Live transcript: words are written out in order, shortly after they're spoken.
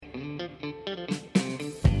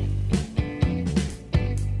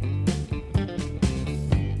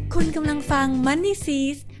ฟัง Money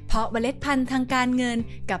Seeds เพาะเมล็ดพันธุ์ทางการเงิน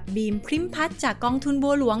กับบีมพริมพัฒน์จากกองทุนบั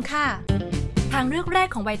วหลวงค่ะทางเลือกแรก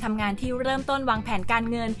ของวัยทำงานที่เริ่มต้นวางแผนการ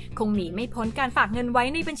เงินคงหนีไม่พ้นการฝากเงินไว้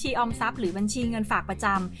ในบัญชีออมทรัพย์หรือบัญชีเงินฝากประจ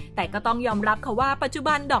ำแต่ก็ต้องยอมรับค่ะว่าปัจจุ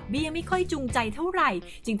บันดอกเบี้ยไม่ค่อยจูงใจเท่าไหร่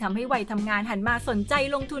จึงทำให้วัยทำงานหันมาสนใจ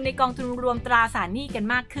ลงทุนในกองทุนรวมตราสารหนี้กัน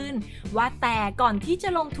มากขึ้นว่าแต่ก่อนที่จะ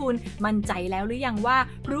ลงทุนมั่นใจแล้วหรือยังว่า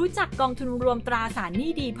รู้จักกองทุนรวมตราสารห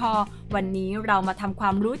นี้ดีพอวันนี้เรามาทำคว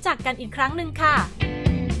ามรู้จักกันอีกครั้งหนึ่งค่ะ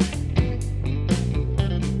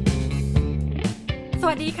ส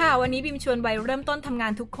วัสดีค่ะวันนี้บิมชวนวัยเริ่มต้นทำงา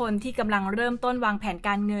นทุกคนที่กำลังเริ่มต้นวางแผนก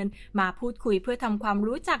ารเงินมาพูดคุยเพื่อทำความ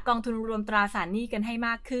รู้จักกองทุนรวมตราสารหนี้กันให้ม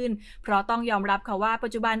ากขึ้นเพราะต้องยอมรับค่ะว่าปั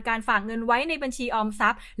จจุบันการฝากเงินไว้ในบัญชีออมทรั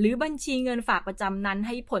พย์หรือบัญชีเงินฝากประจำนั้นใ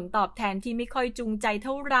ห้ผลตอบแทนที่ไม่ค่อยจูงใจเ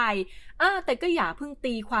ท่าไหร่แต่ก็อย่าเพิ่ง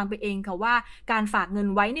ตีความไปเองค่ะว่าการฝากเงิน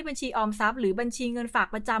ไว้ในบัญชีออมทรัพย์หรือบัญชีเงินฝาก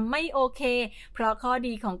ประจำไม่โอเคเพราะข้อ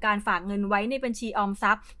ดีของการฝากเงินไว้ในบัญชีออมท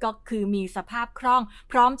รัพย์ก็คือมีสภาพคล่อง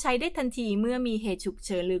พร้อมใช้ได้ทันทีเมื่อมีเหตุฉุกเ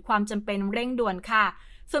ฉินหรือความจำเป็นเร่งด่วนค่ะ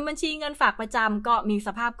ส่วนบัญชีเงินฝากประจำก็มีส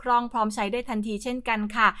ภาพคล่องพร้อมใช้ได้ทันทีเช่นกัน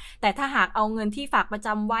ค่ะแต่ถ้าหากเอาเงินที่ฝากประจ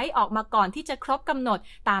ำไว้ออกมาก่อนที่จะครบกำหนด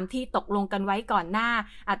ตามที่ตกลงกันไว้ก่อนหน้า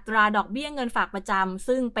อัตราดอกเบี้ยเงินฝากประจำ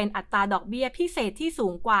ซึ่งเป็นอัตราดอกเบี้ยพิเศษที่สู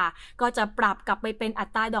งกว่าก็จะปรับกลับไปเป็นอั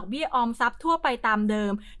ตราดอกเบี้ยออมทรัพย์ทั่วไปตามเดิ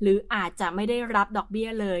มหรืออาจจะไม่ได้รับดอกเบี้ย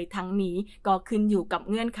เลยทั้งนี้ก็ขึ้นอยู่กับ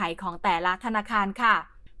เงื่อนไขของแต่ละธนาคารค่ะ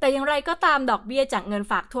แต่อย่างไรก็ตามดอกเบี้ยจากเงิน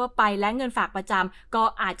ฝากทั่วไปและเงินฝากประจำก็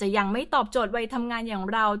อาจจะยังไม่ตอบโจทย์วัยทำงานอย่าง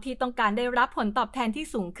เราที่ต้องการได้รับผลตอบแทนที่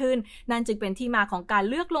สูงขึ้นนั่นจึงเป็นที่มาของการ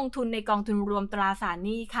เลือกลงทุนในกองทุนรวมตราสารห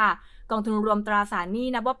นี้ค่ะกองทุนรวมตราสารหนี้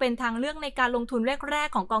นับว่าเป็นทางเลือกในการลงทุนแรก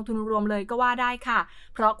ๆของกองทุนรวมเลยก็ว่าได้ค่ะ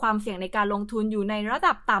เพราะความเสี่ยงในการลงทุนอยู่ในระ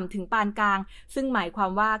ดับต่ำถึงปานกลางซึ่งหมายควา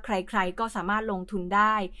มว่าใครๆก็สามารถลงทุนไ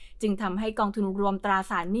ด้จึงทำให้กองทุนรวมตรา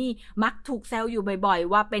สารหนี้มักถูกแซวอยู่บ่อย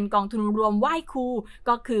ๆว่าเป็นกองทุนรวมไหว้ครู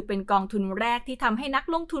ก็คือเป็นกองทุนแรกที่ทำให้นัก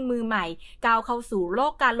ลงทุนมือใหม่ก้าวเข้าสู่โล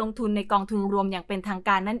กการลงทุนในกองทุนรวมอย่างเป็นทางก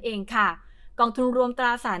ารนั่นเองค่ะกองทุนรวมตร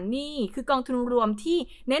าสารหนี้คือกองทุนรวมที่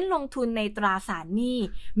เน้นลงทุนในตราสารหนี้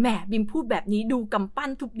แหมบิมพูดแบบนี้ดูกำปั้น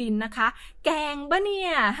ทุบดินนะคะแกงปะเนี่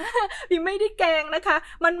ย บิมไม่ได้แกงนะคะ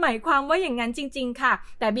มันหมายความว่าอย่างนั้นจริงๆค่ะ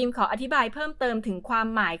แต่บิมขออธิบายเพิ่มเติมถึงความ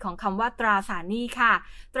หมายของคำว่าตราสารหนี้ค่ะ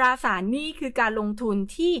ตราสารหนี้คือการลงทุน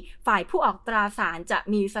ที่ฝ่ายผู้ออกตราสารจะ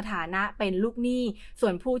มีสถานะเป็นลูกหนี้ส่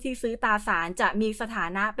วนผู้ที่ซื้อตราสารจะมีสถา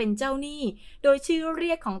นะเป็นเจ้าหนี้โดยชื่อเ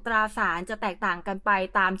รียกของตราสารจะแตกต่างกันไป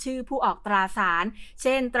ตามชื่อผู้ออกตราสารเ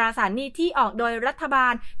ช่นตราสารหนี้ที่ออกโดยรัฐบา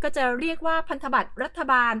ลก็จะเรียกว่าพันธบัตรรัฐ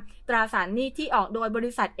บาลตราสารหนี้ที่ออกโดยบ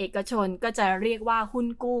ริษัทเอกชนก็จะเรียกว่าหุ้น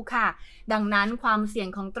กู้ค่ะดังนั้นความเสี่ยง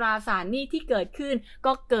ของตราสารหนี้ที่เกิดขึ้น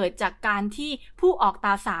ก็เกิดจากการที่ผู้ออกต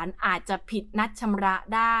ราสารอาจจะผิดนัดชำระ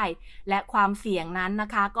ได้และความเสี่ยงนั้นนะ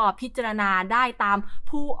คะก็พิจารณาได้ตาม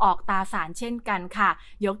ผู้ออกตราสารเช่นกันค่ะ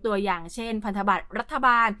ยกตัวอย่างเช่นพันธบัตรรัฐบ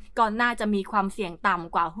าลก็น่าจะมีความเสี่ยงต่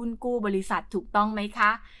ำกว่าหุ้นกู้บริษัทถูกต้องไหมค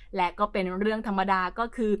ะและก็เป็นเรื่องธรรมดาก็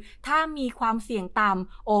คือถ้ามีความเสี่ยงต่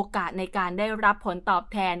ำโอกาสในการได้รับผลตอบ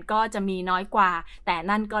แทนก็จะมีน้อยกว่าแต่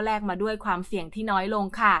นั่นก็แลกมาด้วยความเสี่ยงที่น้อยลง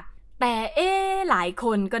ค่ะแต่หลายค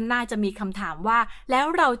นก็น่าจะมีคำถามว่าแล้ว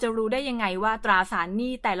เราจะรู้ได้ยังไงว่าตราสารห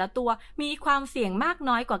นี้แต่ละตัวมีความเสี่ยงมาก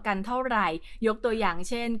น้อยกว่ากันเท่าไหร่ยกตัวอย่าง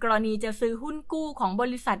เช่นกรณีจะซื้อหุ้นกู้ของบ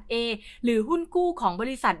ริษัท A หรือหุ้นกู้ของบ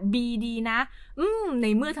ริษัท B ดีนะใน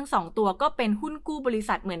เมื่อทั้งสองตัวก็เป็นหุ้นกู้บริ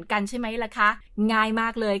ษัทเหมือนกันใช่ไหมล่ะคะง่ายมา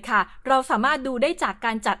กเลยค่ะเราสามารถดูได้จากก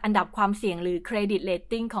ารจัดอันดับความเสี่ยงหรือเครดิตเรต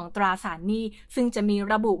ติ้งของตราสารหนี้ซึ่งจะมี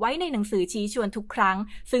ระบุไว้ในหนังสือชี้ชวนทุกครั้ง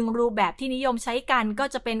ซึ่งรูปแบบที่นิยมใช้กันก็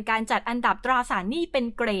จะเป็นการจัดอันดับตราสารหนี้เป็น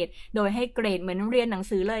เกรดโดยให้เกรดเหมือนเรียนหนัง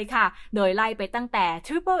สือเลยค่ะโดยไล่ไปตั้งแต่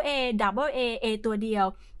Triple A Double A A ตัวเดียว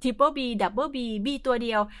Triple B Double B B ตัวเ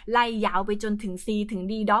ดียวไล่ยาวไปจนถึง C ถึง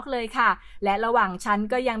D Doc เลยค่ะและระหว่างชั้น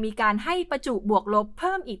ก็ยังมีการให้ประจุบวกลบเ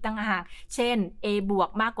พิ่มอีกต่างหากเช่น A บวก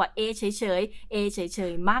มากกว่า A เฉยๆ A เฉ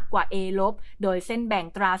ยๆมากกว่า A ลบโดยเส้นแบ่ง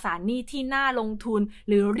ตราสารหนี้ที่น่าลงทุน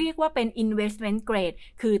หรือเรียกว่าเป็น investment grade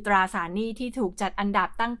คือตราสารหนี้ที่ถูกจัดอันดับ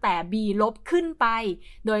ตั้งแต่ B ลบขึ้นไป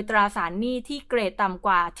โดยตราสารหนี้ที่เกรดต่ำก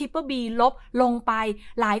ว่า Triple B ลบลงไป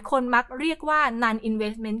หลายคนมักเรียกว่า non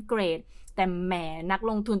investment grade แต่แหมนัก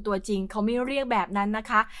ลงทุนตัวจริงเขาไม่เรียกแบบนั้นนะ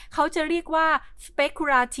คะเขาจะเรียกว่า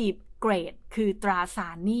speculative grade คือตราสา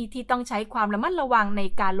รหนี้ที่ต้องใช้ความระมัดระวังใน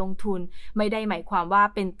การลงทุนไม่ได้หมายความว่า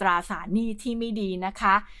เป็นตราสารหนี้ที่ไม่ดีนะค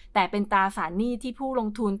ะแต่เป็นตราสารหนี้ที่ผู้ลง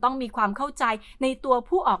ทุนต้องมีความเข้าใจในตัว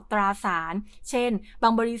ผู้ออกตราสารเช่นบา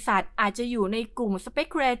งบริษัทอาจจะอยู่ในกลุ่ม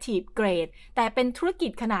speculative grade แต่เป็นธุรกิ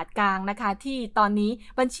จขนาดกลางนะคะที่ตอนนี้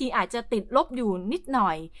บัญชีอาจจะติดลบอยู่นิดหน่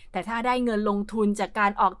อยแต่ถ้าได้เงินลงทุนจากกา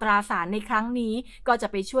รออกตราสารในครั้งนี้ก็จะ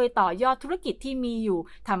ไปช่วยต่อยอดธุรกิจที่มีอยู่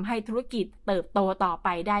ทำให้ธุรกิจเติบโตต่อไป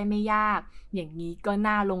ได้ไม่ยากอย่างนี้ก็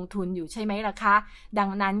น่าลงทุนอยู่ใช่ไหมล่ะคะดัง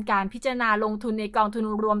นั้นการพิจารณาลงทุนในกองทุน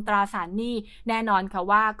รวมตราสารหนี้แน่นอนค่ะ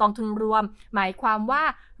ว่ากองทุนรวมหมายความว่า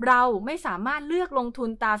เราไม่สามารถเลือกลงทุน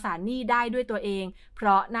ตราสารหนี้ได้ด้วยตัวเองเพร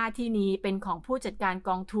าะหน้าที่นี้เป็นของผู้จัดการก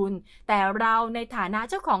องทุนแต่เราในฐานะ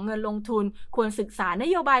เจ้าของเงินลงทุนควรศึกษาน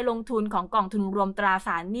โยบายลงทุนของกองทุนรวมตราส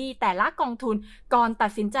ารหนี้แต่ละกองทุนก่อนตั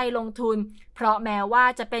ดสินใจลงทุนเพราะแม้ว่า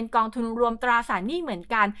จะเป็นกองทุนรวมตราสารหนี้เหมือน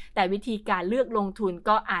กันแต่วิธีการเลือกลงทุน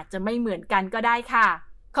ก็อาจจะไม่เหมือนกันก็ได้ค่ะ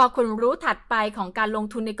ข้อความรู้ถัดไปของการลง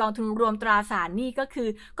ทุนในกองทุนรวมตราสารหนี้ก็คือ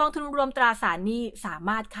กองทุนรวมตราสารหนี้สาม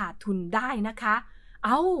ารถขาดทุนได้นะคะ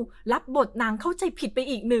รับบทนางเข้าใจผิดไป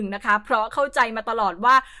อีกหนึ่งนะคะเพราะเข้าใจมาตลอด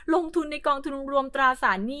ว่าลงทุนในกองทุนรวมตราส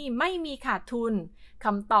ารหนี้ไม่มีขาดทุนค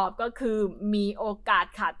ำตอบก็คือมีโอกาส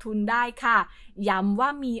ขาดทุนได้ค่ะย้ำว่า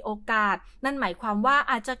มีโอกาสนั่นหมายความว่า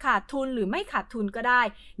อาจจะขาดทุนหรือไม่ขาดทุนก็ได้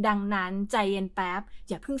ดังนั้นใจเย็นแป๊บ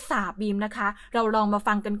อย่าเพิ่งสาบบีมนะคะเราลองมา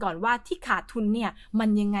ฟังกันก่อนว่าที่ขาดทุนเนี่ยมัน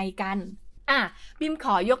ยังไงกันบิมข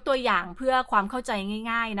อยกตัวอย่างเพื่อความเข้าใจ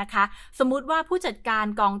ง่ายๆนะคะสมมุติว่าผู้จัดการ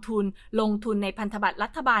กองทุนลงทุนในพันธบัตรรั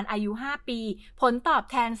ฐบาลอายุ5ปีผลตอบ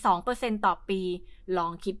แทน 2% ต่อปีลอ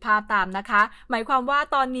งคิดภาพตามนะคะหมายความว่า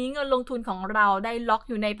ตอนนี้เงินลงทุนของเราได้ล็อก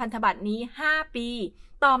อยู่ในพันธบัตรนี้5ปี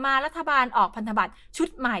ต่อมารัฐบาลออกพันธบัตรชุด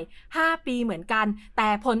ใหม่5ปีเหมือนกันแต่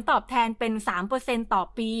ผลตอบแทนเป็น 3% ต่อ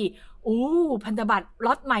ปีพันธบัตร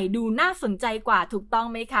ล็อตใหม่ดูน่าสนใจกว่าถูกต้อง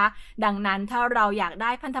ไหมคะดังนั้นถ้าเราอยากไ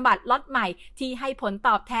ด้พันธบัตรล็อตใหม่ที่ให้ผลต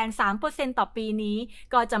อบแทน 3% ต่อปีนี้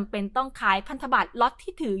ก็จำเป็นต้องขายพันธบัตรล็อต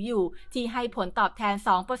ที่ถืออยู่ที่ให้ผลตอบแทน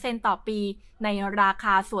 2% ต่อปีในราค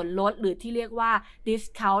าส่วนลดหรือที่เรียกว่า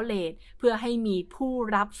discount rate เพื่อให้มีผู้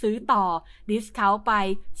รับซื้อต่อ discount ไป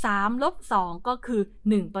3-2ก็คือ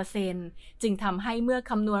 1% จึงทำให้เมื่อ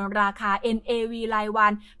คำนวณราคา NAV รายวั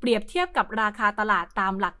นเปรียบเทียบกับราคาตลาดตา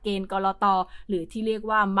มหลักเกณฑ์กลต.หรือที่เรียก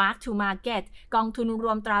ว่า Mark to Market กองทุนร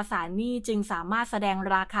วมตราสารหนี้จึงสามารถแสดง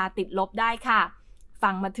ราคาติดลบได้ค่ะ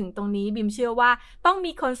ฟังมาถึงตรงนี้บิมเชื่อว่าต้อง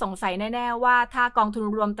มีคนสงสัยแน่ๆว่าถ้ากองทุน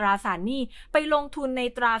รวมตราสารหนี้ไปลงทุนใน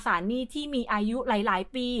ตราสารหนี้ที่มีอายุหลาย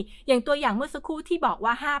ๆปีอย่างตัวอย่างเมื่อสักครู่ที่บอก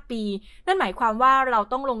ว่า5ปีนั่นหมายความว่าเรา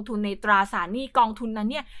ต้องลงทุนในตราสารหนี้กองทุนนั้น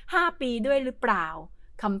เนี่ย5ปีด้วยหรือเปล่า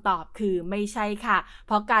คำตอบคือไม่ใช่ค่ะเ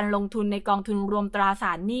พราะการลงทุนในกองทุนรวมตราส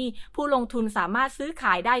ารหนี้ผู้ลงทุนสามารถซื้อข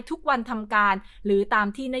ายได้ทุกวันทำการหรือตาม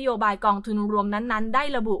ที่นโยบายกองทุนรวมนั้นๆได้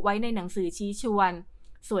ระบุไว้ในหนังสือชี้ชวน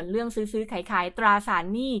ส่วนเรื่องซื้อขายตราสาร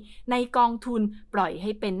หนี้ในกองทุนปล่อยให้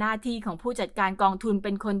เป็นหน้าที่ของผู้จัดการกองทุนเ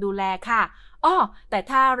ป็นคนดูแลค่ะแต่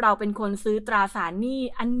ถ้าเราเป็นคนซื้อตราสารหนี้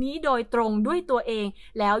อันนี้โดยตรงด้วยตัวเอง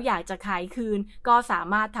แล้วอยากจะขายคืนก็สา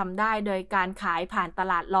มารถทำได้โดยการขายผ่านต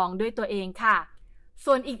ลาดรองด้วยตัวเองค่ะ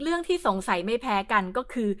ส่วนอีกเรื่องที่สงสัยไม่แพ้กันก็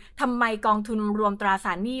คือทำไมกองทุนรวมตราส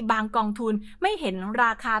ารหนี้บางกองทุนไม่เห็นร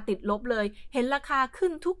าคาติดลบเลยเห็นราคาขึ้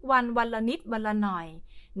นทุกวันวันละนิดวันละหน่อย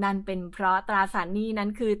นั่นเป็นเพราะตราสารหนี้นั้น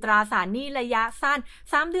คือตราสารหนี้ระยะสั้น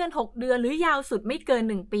3เดือน6เดือนหรือยาวสุดไม่เกิน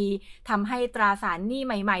1ปีทำให้ตราสารหนี้ใ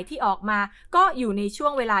หม่ๆที่ออกมาก็อยู่ในช่ว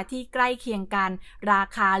งเวลาที่ใกล้เคียงกันรา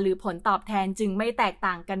คาหรือผลตอบแทนจึงไม่แตก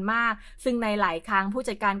ต่างกันมากซึ่งในหลายครั้งผู้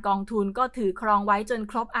จัดการกองทุนก็ถือครองไว้จน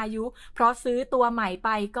ครบอายุเพราะซื้อตัวใหม่ไป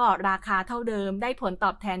ก็ราคาเท่าเดิมได้ผลต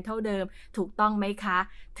อบแทนเท่าเดิมถูกต้องไหมคะ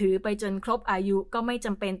ถือไปจนครบอายุก็ไม่จ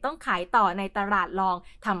ำเป็นต้องขายต่อในตลาดรอง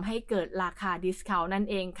ทำให้เกิดราคาดิสเคาท์นั่น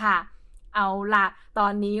เองค่ะเอาล่ะตอ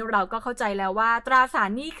นนี้เราก็เข้าใจแล้วว่าตราสาร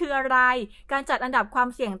หนี้คืออะไรการจัดอันดับความ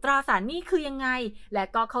เสี่ยงตราสารหนี้คือยังไงและ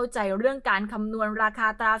ก็เข้าใจเรื่องการคำนวณราคา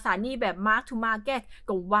ตราสารหนี้แบบ Mark to Market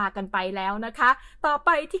ก็ว่ากันไปแล้วนะคะต่อไป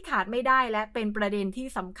ที่ขาดไม่ได้และเป็นประเด็นที่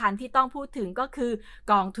สำคัญที่ต้องพูดถึงก็คือ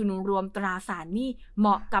กองทุนรวมตราสารหนี้เหม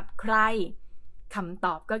าะกับใครคำต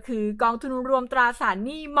อบก็คือกองทุนรวมตราสารห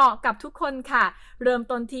นี้เหมาะกับทุกคนค่ะเริ่ม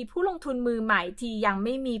ต้นที่ผู้ลงทุนมือใหม่ที่ยังไ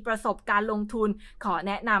ม่มีประสบการณ์ลงทุนขอแ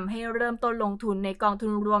นะนำให้เริ่มต้นลงทุนในกองทุ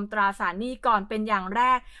นรวมตราสารหนี้ก่อนเป็นอย่างแร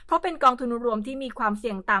กเพราะเป็นกองทุนรวมที่มีความเ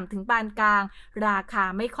สี่ยงต่ำถึงปานกลางราคา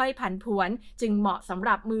ไม่ค่อยผันผวนจึงเหมาะสำห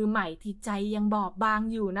รับมือใหม่ที่ใจยังบอบบาง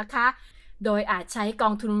อยู่นะคะโดยอาจใช้กอ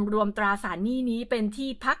งทุนรวมตราสารหนี้นี้เป็นที่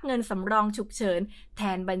พักเงินสำรองฉุกเฉินแท แ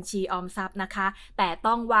ทนบัญชีออมทรัพย์นะคะแต่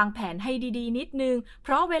ต้องวางแผนให้ดีๆนิดนึงเพ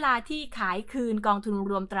ราะเวลาที่ขายคืนกองทุน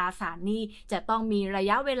รวมตราสารหนี้จะต้องมีระ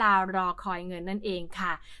ยะเวลารอคอยเงินนั่นเองค่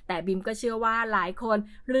ะแต่บิมก็เชื่อว่าหลายคน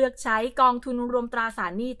เลือกใช้กองทุนรวมตราสา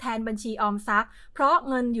รหนี้แทนบัญชีออมทรัพย์เพราะ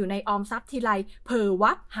เงินอยู่ในออมทรัพย์ทีไรเผลอ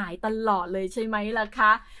วับหายตลอดเลยใช่ไหมล่ะค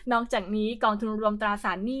ะนอกจากนี้กองทุนรวมตราส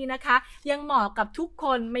ารหนี้นะคะยังเหมาะกับทุกค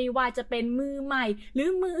นไม่ว่าจะเป็นมือใหม่หรือ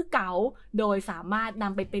มือเก่าโดยสามารถน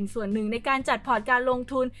ำไปเป็นส่วนหนึ่งในการจัดพอร์ตการลง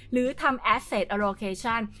ทุนหรือทำ asset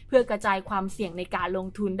allocation เพื่อกระจายความเสี่ยงในการลง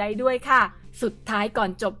ทุนได้ด้วยค่ะสุดท้ายก่อน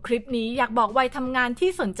จบคลิปนี้อยากบอกวัยทำงานที่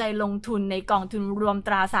สนใจลงทุนในกองทุนรวมต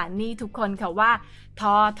ราสารหนี้ทุกคนค่ะว่าท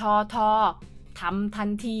ทำทัน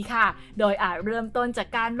ทีค่ะโดยอาจเริ่มต้นจาก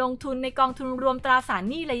การลงทุนในกองทุนรวมตราสาร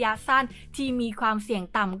หนี้ระยะสั้นที่มีความเสี่ยง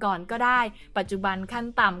ต่ำก่อนก็ได้ปัจจุบันขั้น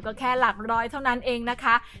ต่ำก็แค่หลักร้อยเท่านั้นเองนะค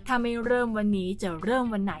ะถ้าไม่เริ่มวันนี้จะเริ่ม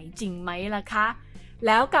วันไหนจริงไหมล่ะคะแ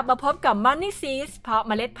ล้วกลับมาพบกับ Money Seeds เพราะเ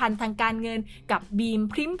มล็ดพันธุ์ทางการเงินกับบีม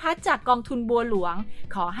พริมพัฒน์จากกองทุนบัวหลวง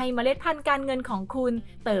ขอให้เมล็ดพันธุ์การเงินของคุณ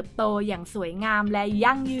เติบโตอย่างสวยงามและ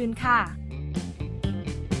ยั่งยืนค่ะ